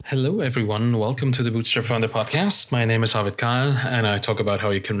Hello, everyone. Welcome to the Bootstrap Founder Podcast. My name is Arvid, and I talk about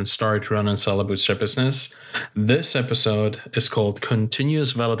how you can start, run, and sell a bootstrap business. This episode is called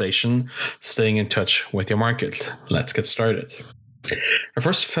Continuous Validation, Staying in Touch with Your Market. Let's get started. I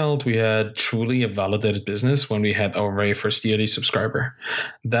first felt we had truly a validated business when we had our very first yearly subscriber.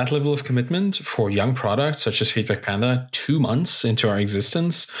 That level of commitment for young products such as Feedback Panda 2 months into our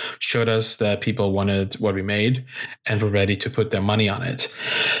existence showed us that people wanted what we made and were ready to put their money on it.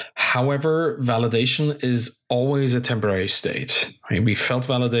 However, validation is always a temporary state. We felt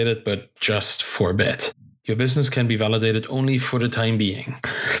validated, but just for a bit. Your business can be validated only for the time being.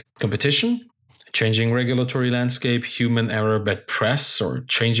 Competition? Changing regulatory landscape, human error, bad press, or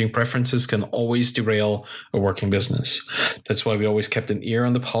changing preferences can always derail a working business. That's why we always kept an ear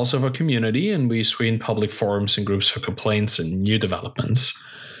on the pulse of our community, and we screened public forums and groups for complaints and new developments.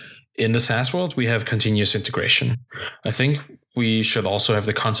 In the SaaS world, we have continuous integration. I think we should also have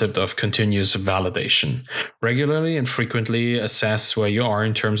the concept of continuous validation. Regularly and frequently assess where you are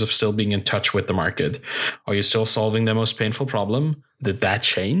in terms of still being in touch with the market. Are you still solving the most painful problem? Did that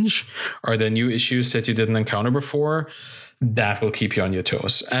change? Are there new issues that you didn't encounter before? That will keep you on your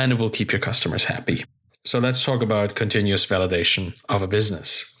toes and it will keep your customers happy. So let's talk about continuous validation of a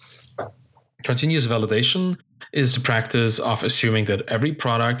business. Continuous validation is the practice of assuming that every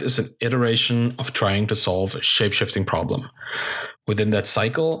product is an iteration of trying to solve a shape-shifting problem. Within that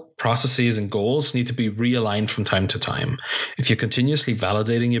cycle, processes and goals need to be realigned from time to time. If you're continuously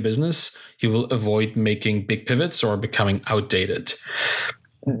validating your business, you will avoid making big pivots or becoming outdated.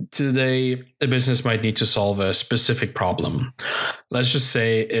 Today, a business might need to solve a specific problem. Let's just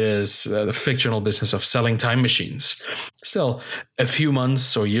say it is the fictional business of selling time machines. Still, a few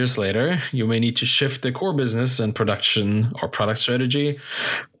months or years later, you may need to shift the core business and production or product strategy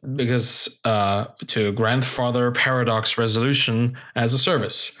because to grandfather paradox resolution as a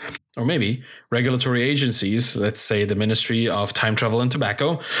service. Or maybe regulatory agencies, let's say the Ministry of Time Travel and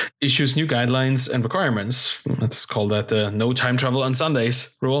Tobacco, issues new guidelines and requirements. Let's call that the no time travel on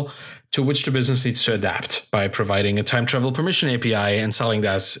Sundays rule, to which the business needs to adapt by providing a time travel permission API and selling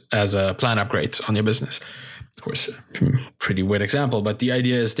that as a plan upgrade on your business. Of course, pretty weird example, but the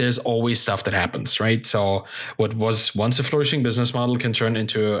idea is there's always stuff that happens, right? So what was once a flourishing business model can turn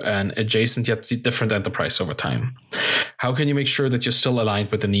into an adjacent yet different enterprise over time. How can you make sure that you're still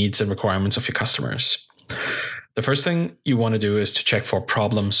aligned with the needs and requirements of your customers? The first thing you want to do is to check for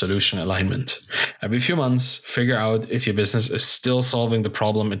problem-solution alignment. Every few months, figure out if your business is still solving the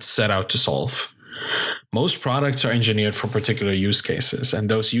problem it set out to solve. Most products are engineered for particular use cases, and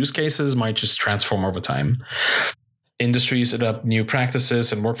those use cases might just transform over time. Industries adopt new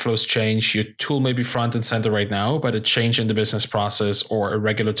practices and workflows change. Your tool may be front and center right now, but a change in the business process or a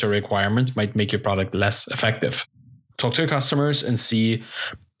regulatory requirement might make your product less effective. Talk to your customers and see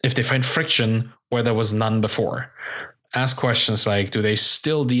if they find friction where there was none before. Ask questions like, do they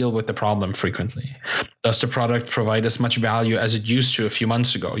still deal with the problem frequently? Does the product provide as much value as it used to a few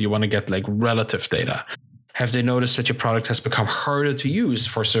months ago? You want to get relative data. Have they noticed that your product has become harder to use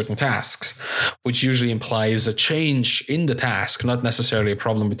for certain tasks, which usually implies a change in the task, not necessarily a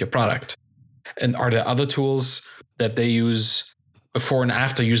problem with your product? And are there other tools that they use before and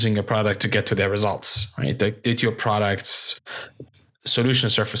after using your product to get to their results? Right? Did your product's solution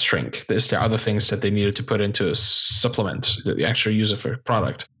surface shrink? Is there other things that they needed to put into a supplement the actual user for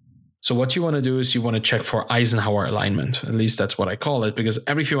product? So what you want to do is you want to check for Eisenhower alignment. At least that's what I call it, because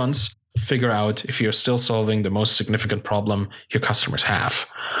every few months, figure out if you're still solving the most significant problem your customers have.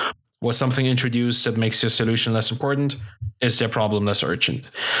 Was something introduced that makes your solution less important? Is their problem less urgent?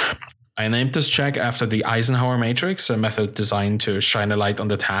 I named this check after the Eisenhower matrix, a method designed to shine a light on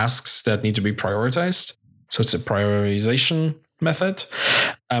the tasks that need to be prioritized. So it's a prioritization method.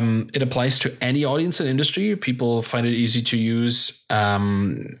 It applies to any audience and industry. People find it easy to use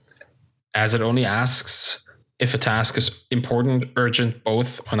as it only asks if a task is important, urgent,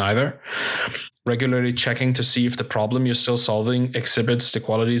 both, or neither. Regularly checking to see if the problem you're still solving exhibits the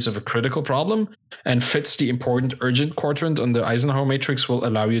qualities of a critical problem and fits the important, urgent quadrant on the Eisenhower matrix will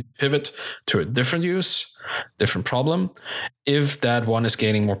allow you to pivot to a different use, different problem, if that one is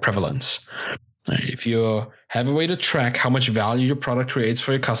gaining more prevalence. If you have a way to track how much value your product creates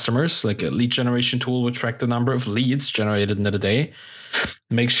for your customers, like a lead generation tool would track the number of leads generated in a day,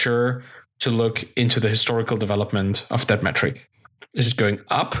 make sure to look into the historical development of that metric. Is it going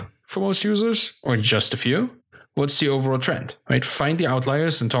up for most users or just a few? What's the overall trend, right? Find the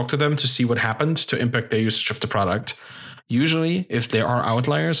outliers and talk to them to see what happened to impact their usage of the product. Usually, if there are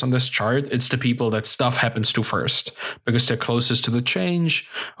outliers on this chart, it's the people that stuff happens to first because they're closest to the change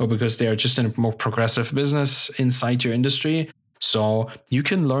or because they are just in a more progressive business inside your industry. So you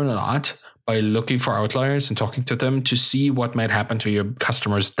can learn a lot by looking for outliers and talking to them to see what might happen to your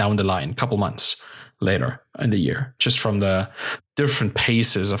customers down the line, a couple months later in the year, just from the different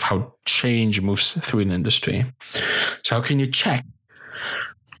paces of how change moves through an industry. So how can you check?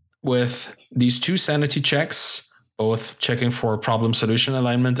 With these two sanity checks, both checking for problem solution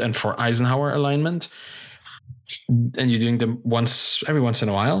alignment and for Eisenhower alignment, and you're doing them every once in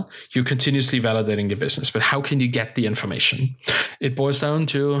a while, you're continuously validating the business. But how can you get the information? It boils down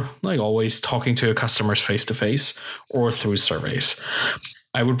to, like always, talking to your customers face to face or through surveys.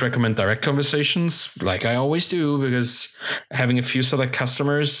 I would recommend direct conversations, like I always do, because having a few select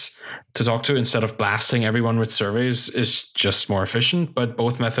customers to talk to instead of blasting everyone with surveys is just more efficient. But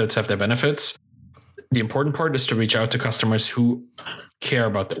both methods have their benefits. The important part is to reach out to customers who care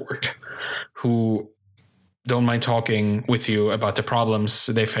about the work, who don't mind talking with you about the problems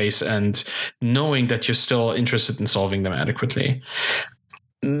they face and knowing that you're still interested in solving them adequately.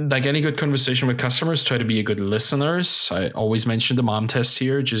 Like any good conversation with customers, try to be a good listeners. I always mention the mom test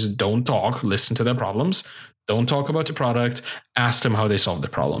here. Just don't talk, listen to their problems. Don't talk about the product. Ask them how they solve the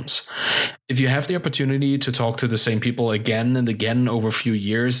problems. If you have the opportunity to talk to the same people again and again over a few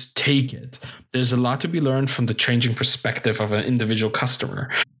years, take it. There's a lot to be learned from the changing perspective of an individual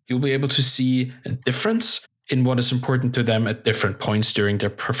customer. You'll be able to see a difference in what is important to them at different points during their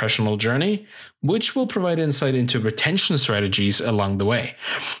professional journey, which will provide insight into retention strategies along the way.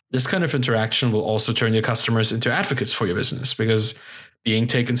 This kind of interaction will also turn your customers into advocates for your business, because being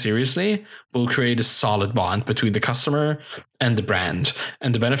taken seriously will create a solid bond between the customer and the brand.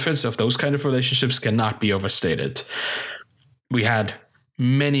 And the benefits of those kind of relationships cannot be overstated. We had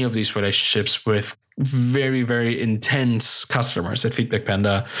many of these relationships with very, very intense customers at Feedback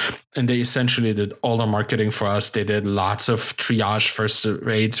Panda, and they essentially did all the marketing for us. They did lots of triage first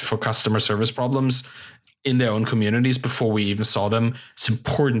aids for customer service problems in their own communities before we even saw them. It's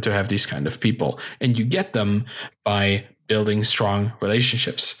important to have these kind of people, and you get them by building strong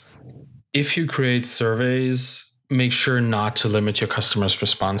relationships. If you create surveys, make sure not to limit your customers'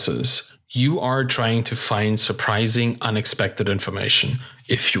 responses. You are trying to find surprising, unexpected information.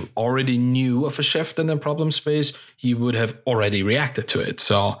 If you already knew of a shift in the problem space, you would have already reacted to it.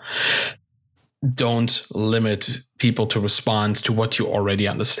 So don't limit people to respond to what you already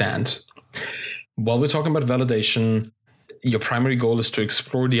understand. While we're talking about validation, your primary goal is to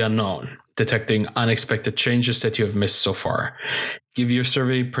explore the unknown, detecting unexpected changes that you have missed so far. Give your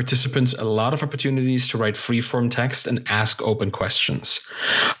survey participants a lot of opportunities to write free-form text and ask open questions.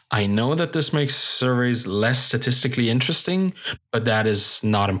 I know that this makes surveys less statistically interesting, but that is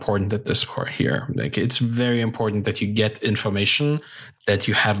not important at this point here. Like, it's very important that you get information that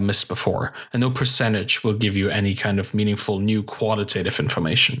you have missed before, and no percentage will give you any kind of meaningful new qualitative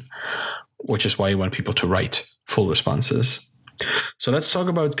information, which is why you want people to write full responses. So let's talk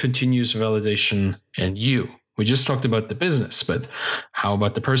about continuous validation and you. We just talked about the business, but how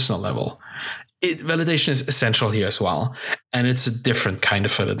about the personal level? Validation is essential here as well, and it's a different kind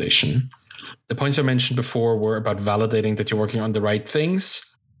of validation. The points I mentioned before were about validating that you're working on the right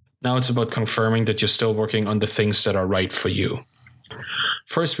things. Now it's about confirming that you're still working on the things that are right for you.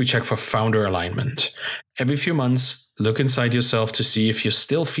 First, we check for founder alignment. Every few months, look inside yourself to see if you're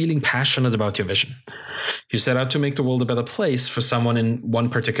still feeling passionate about your vision. You set out to make the world a better place for someone in one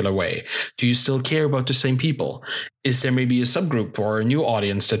particular way. Do you still care about the same people? Is there maybe a subgroup or a new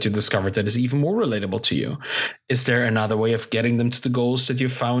audience that you discovered that is even more relatable to you? Is there another way of getting them to the goals that you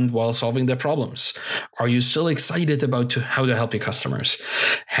found while solving their problems? Are you still excited about how to help your customers?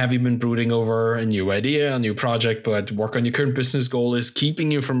 Have you been brooding over a new idea, a new project, but work on your current business goal is keeping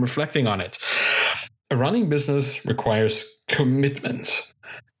you from reflecting on it? A running business requires commitment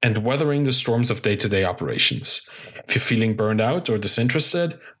and weathering the storms of day-to-day operations. If you're feeling burned out or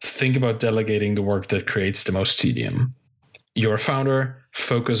disinterested, think about delegating the work that creates the most tedium. You're a founder,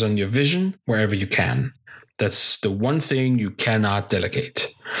 focus on your vision wherever you can. That's the one thing you cannot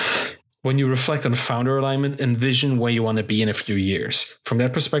delegate. When you reflect on founder alignment, envision where you want to be in a few years. From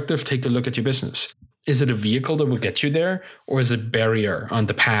that perspective, take a look at your business. Is it a vehicle that will get you there, or is it a barrier on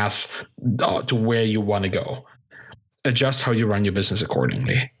the path to where you want to go? Adjust how you run your business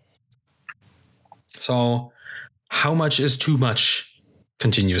accordingly. So, how much is too much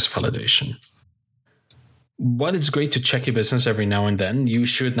continuous validation? While it's great to check your business every now and then, you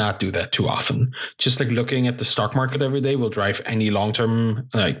should not do that too often. Just like looking at the stock market every day will drive any long-term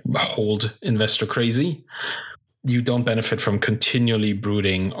hold investor crazy. You don't benefit from continually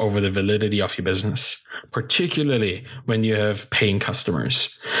brooding over the validity of your business, particularly when you have paying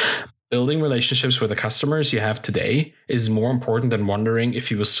customers. Building relationships with the customers you have today is more important than wondering if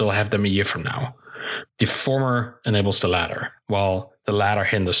you will still have them a year from now. The former enables the latter, while the latter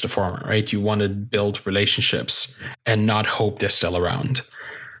hinders the former, right? You want to build relationships and not hope they're still around,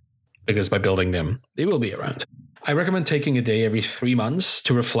 because by building them, they will be around. I recommend taking a day every 3 months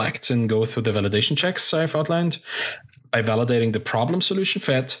to reflect and go through the validation checks I've outlined by validating the problem solution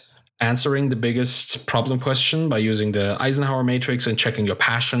fit, answering the biggest problem question by using the Eisenhower matrix and checking your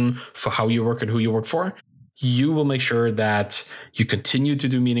passion for how you work and who you work for. You will make sure that you continue to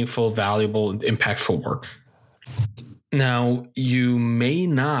do meaningful, valuable, and impactful work. Now, you may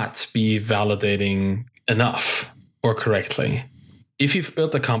not be validating enough or correctly. If you've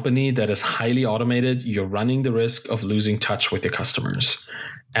built a company that is highly automated, you're running the risk of losing touch with your customers.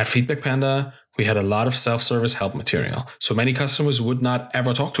 At Feedback Panda, we had a lot of self-service help material, so many customers would not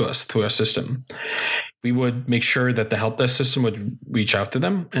ever talk to us through our system. We would make sure that the help desk system would reach out to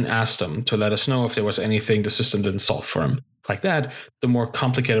them and ask them to let us know if there was anything the system didn't solve for them. Like that, the more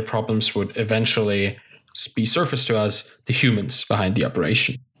complicated problems would eventually be surfaced to us, the humans behind the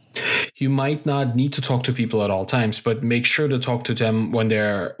operation. You might not need to talk to people at all times, but make sure to talk to them when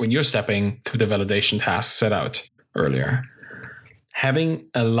you're stepping through the validation tasks set out earlier. Having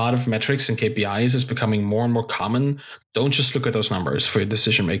a lot of metrics and KPIs is becoming more and more common. Don't just look at those numbers for your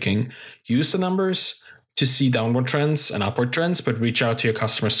decision making. Use the numbers to see downward trends and upward trends, but reach out to your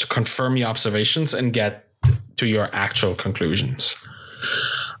customers to confirm your observations and get to your actual conclusions.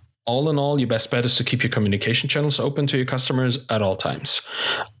 All in all, your best bet is to keep your communication channels open to your customers at all times.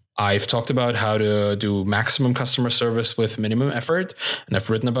 I've talked about how to do maximum customer service with minimum effort, and I've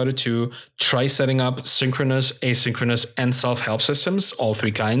written about it too. Try setting up synchronous, asynchronous, and self-help systems, all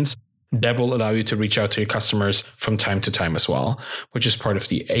 3 kinds. That will allow you to reach out to your customers from time to time as well, which is part of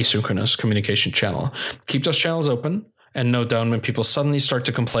the asynchronous communication channel. Keep those channels open and note down when people suddenly start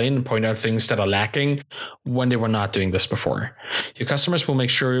to complain and point out things that are lacking when they were not doing this before. Your customers will make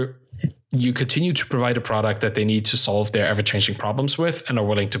sure you continue to provide a product that they need to solve their ever-changing problems with and are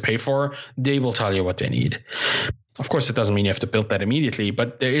willing to pay for. They will tell you what they need. Of course, it doesn't mean you have to build that immediately,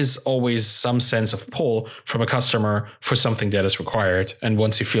 but there is always some sense of pull from a customer for something that is required. And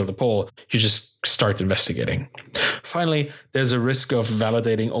once you feel the pull, you just start investigating. Finally, there's a risk of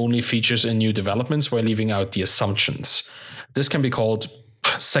validating only features in new developments while leaving out the assumptions. This can be called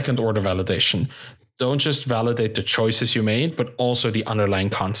second-order validation. Don't just validate the choices you made, but also the underlying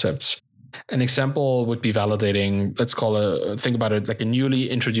concepts. An example would be validating, think about it like a newly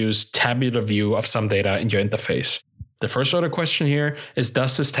introduced tabular view of some data in your interface. The first order question here is,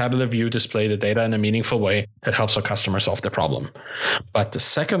 does this tabular view display the data in a meaningful way that helps our customer solve their problem? But the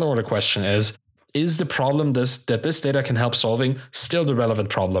second order question is the problem that this data can help solving still the relevant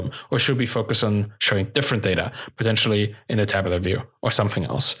problem, or should we focus on showing different data, potentially in a tabular view or something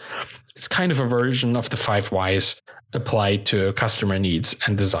else? It's kind of a version of the 5 whys applied to customer needs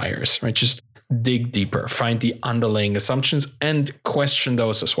and desires, right? Just dig deeper, find the underlying assumptions and question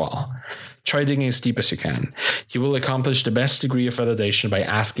those as well. Try digging as deep as you can. You will accomplish the best degree of validation by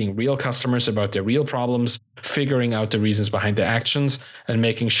asking real customers about their real problems, figuring out the reasons behind their actions, and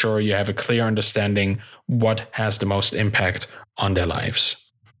making sure you have a clear understanding what has the most impact on their lives.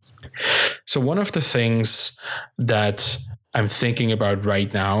 So one of the things that I'm thinking about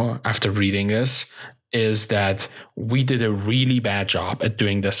right now after reading this is that we did a really bad job at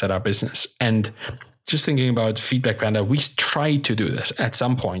doing this at our business. And just thinking about Feedback Panda, we tried to do this at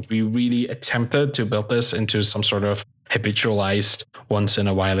some point. We really attempted to build this into some sort of habitualized once in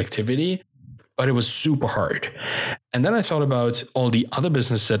a while activity, but it was super hard. And then I thought about all the other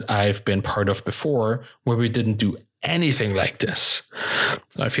businesses that I've been part of before where we didn't do anything like this.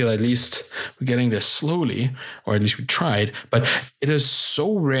 I feel at least we're getting there slowly, or at least we tried, but it is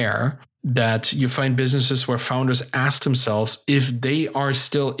so rare that you find businesses where founders ask themselves if they are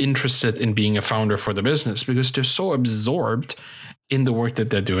still interested in being a founder for the business, because they're so absorbed in the work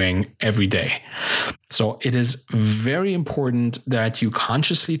that they're doing every day. So it is very important that you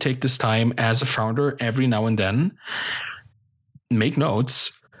consciously take this time as a founder every now and then, make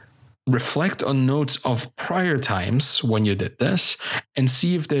notes, reflect on notes of prior times when you did this, and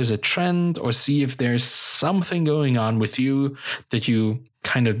see if there's a trend or see if there's something going on with you that you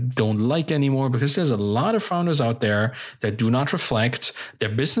kind of don't like anymore, because there's a lot of founders out there that do not reflect. Their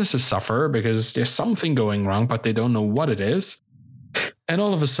businesses suffer because there's something going wrong, but they don't know what it is. And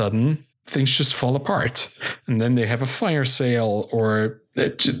all of a sudden, things just fall apart. And then they have a fire sale, or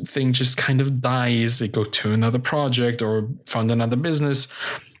that thing just kind of dies. They go to another project or found another business.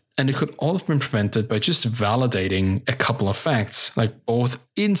 And it could all have been prevented by just validating a couple of facts, like both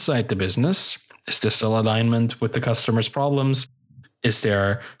inside the business. Is there still alignment with the customer's problems? Is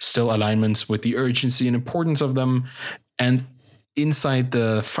there still alignments with the urgency and importance of them? And inside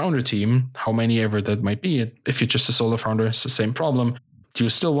the founder team, how many ever that might be, if you're just a solo founder, it's the same problem. Do you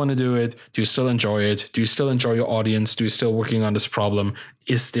still want to do it? Do you still enjoy it? Do you still enjoy your audience? Do you still working on this problem?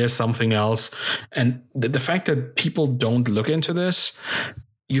 Is there something else? And the fact that people don't look into this,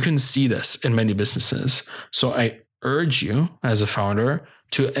 you can see this in many businesses. So I urge you as a founder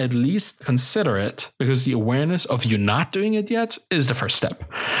to at least consider it, because the awareness of you not doing it yet is the first step.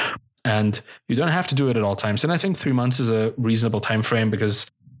 And you don't have to do it at all times. And I think 3 months is a reasonable time frame,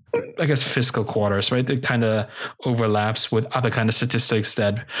 because I guess fiscal quarters, right? It kind of overlaps with other kind of statistics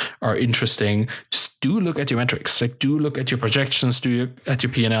that are interesting. Just do look at your metrics, like do look at your projections, do look at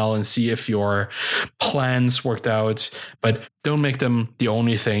your P&L and see if your plans worked out, but don't make them the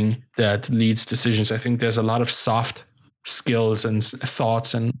only thing that leads decisions. I think there's a lot of soft skills and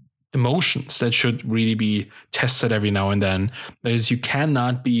thoughts and emotions that should really be tested every now and then, because you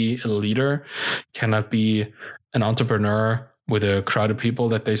cannot be a leader, cannot be an entrepreneur with a crowd of people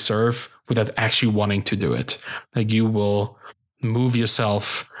that they serve without actually wanting to do it. Like, you will move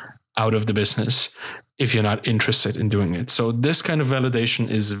yourself out of the business if you're not interested in doing it. So this kind of validation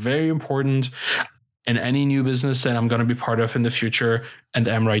is very important in any new business that I'm going to be part of in the future and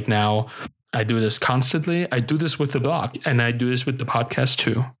am right now. I do this constantly. I do this with the blog, and I do this with the podcast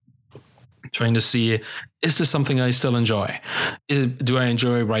too. Trying to see, is this something I still enjoy? Do I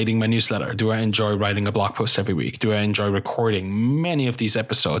enjoy writing my newsletter? Do I enjoy writing a blog post every week? Do I enjoy recording many of these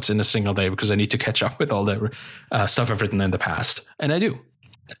episodes in a single day, because I need to catch up with all the stuff I've written in the past? And I do.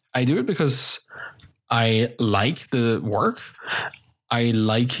 I do it because I like the work. I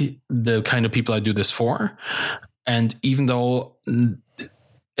like the kind of people I do this for. And even though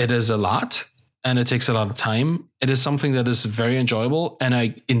it is a lot, and it takes a lot of time, it is something that is very enjoyable, and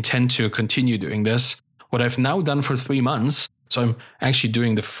I intend to continue doing this. What I've now done for 3 months, so I'm actually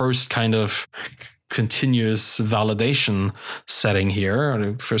doing the first kind of continuous validation setting here,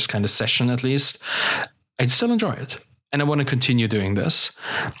 or the first kind of session at least. I still enjoy it, and I want to continue doing this.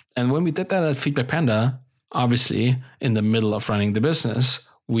 And when we did that at Feedback Panda, obviously in the middle of running the business,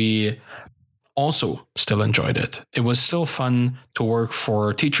 we also still enjoyed it. It was still fun to work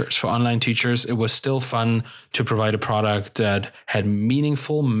for teachers, for online teachers. It was still fun to provide a product that had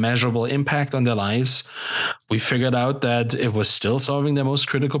meaningful, measurable impact on their lives. We figured out that it was still solving the most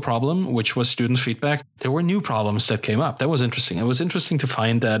critical problem, which was student feedback. There were new problems that came up. That was interesting. It was interesting to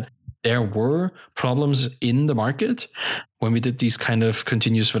find that there were problems in the market when we did these kind of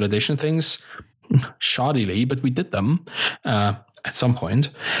continuous validation things, shoddily, but we did them at some point.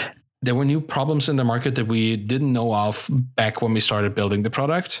 There were new problems in the market that we didn't know of back when we started building the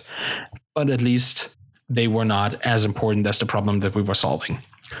product, but at least they were not as important as the problem that we were solving.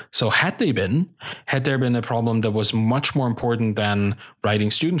 So had there been a problem that was much more important than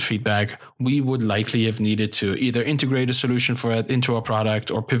writing student feedback, we would likely have needed to either integrate a solution for it into a product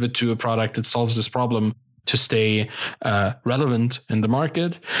or pivot to a product that solves this problem to stay relevant in the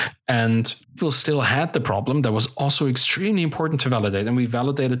market. And people still had the problem that was also extremely important to validate. And we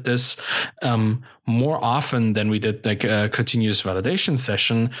validated this more often than we did like a continuous validation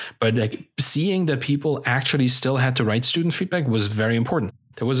session. But like seeing that people actually still had to write student feedback was very important.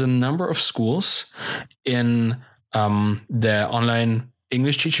 There was a number of schools in the online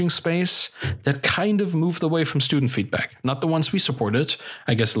English teaching space that kind of moved away from student feedback. Not the ones we supported,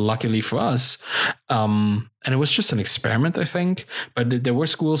 I guess, luckily for us. And it was just an experiment, I think. But there were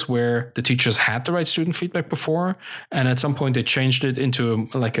schools where the teachers had to write student feedback before. And at some point, they changed it into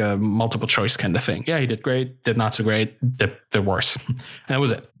like a multiple choice kind of thing. Yeah, he did great, did not so great, did worse. And that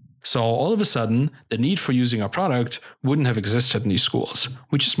was it. So all of a sudden, the need for using our product wouldn't have existed in these schools.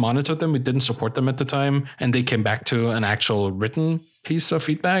 We just monitored them. We didn't support them at the time. And they came back to an actual written piece of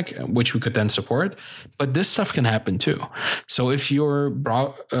feedback, which we could then support. But this stuff can happen too. So if your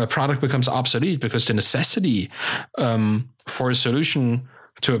product becomes obsolete because the necessity for a solution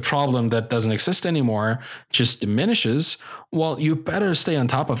to a problem that doesn't exist anymore just diminishes, well, you better stay on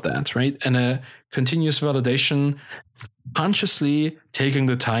top of that, right? And a continuous validation, consciously taking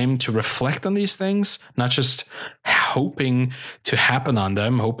the time to reflect on these things, not just hoping to happen on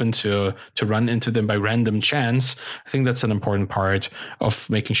them, hoping to run into them by random chance. I think that's an important part of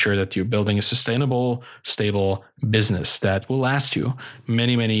making sure that you're building a sustainable, stable business that will last you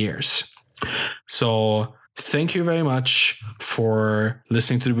many, many years. So thank you very much for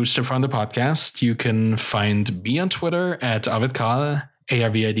listening to the Bootstrap Founder podcast. You can find me on Twitter at Arvid Kahl,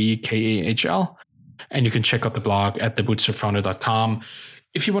 ARVIDKAHL. And you can check out the blog at thebootstrapfounder.com.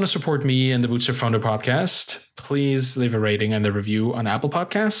 If you want to support me and the Bootstrap Founder podcast, please leave a rating and a review on Apple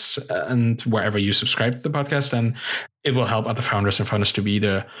Podcasts and wherever you subscribe to the podcast. And it will help other founders and founders to be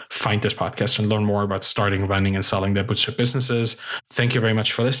to find this podcast and learn more about starting, running, and selling their bootstrap businesses. Thank you very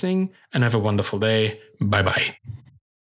much for listening and have a wonderful day. Bye-bye.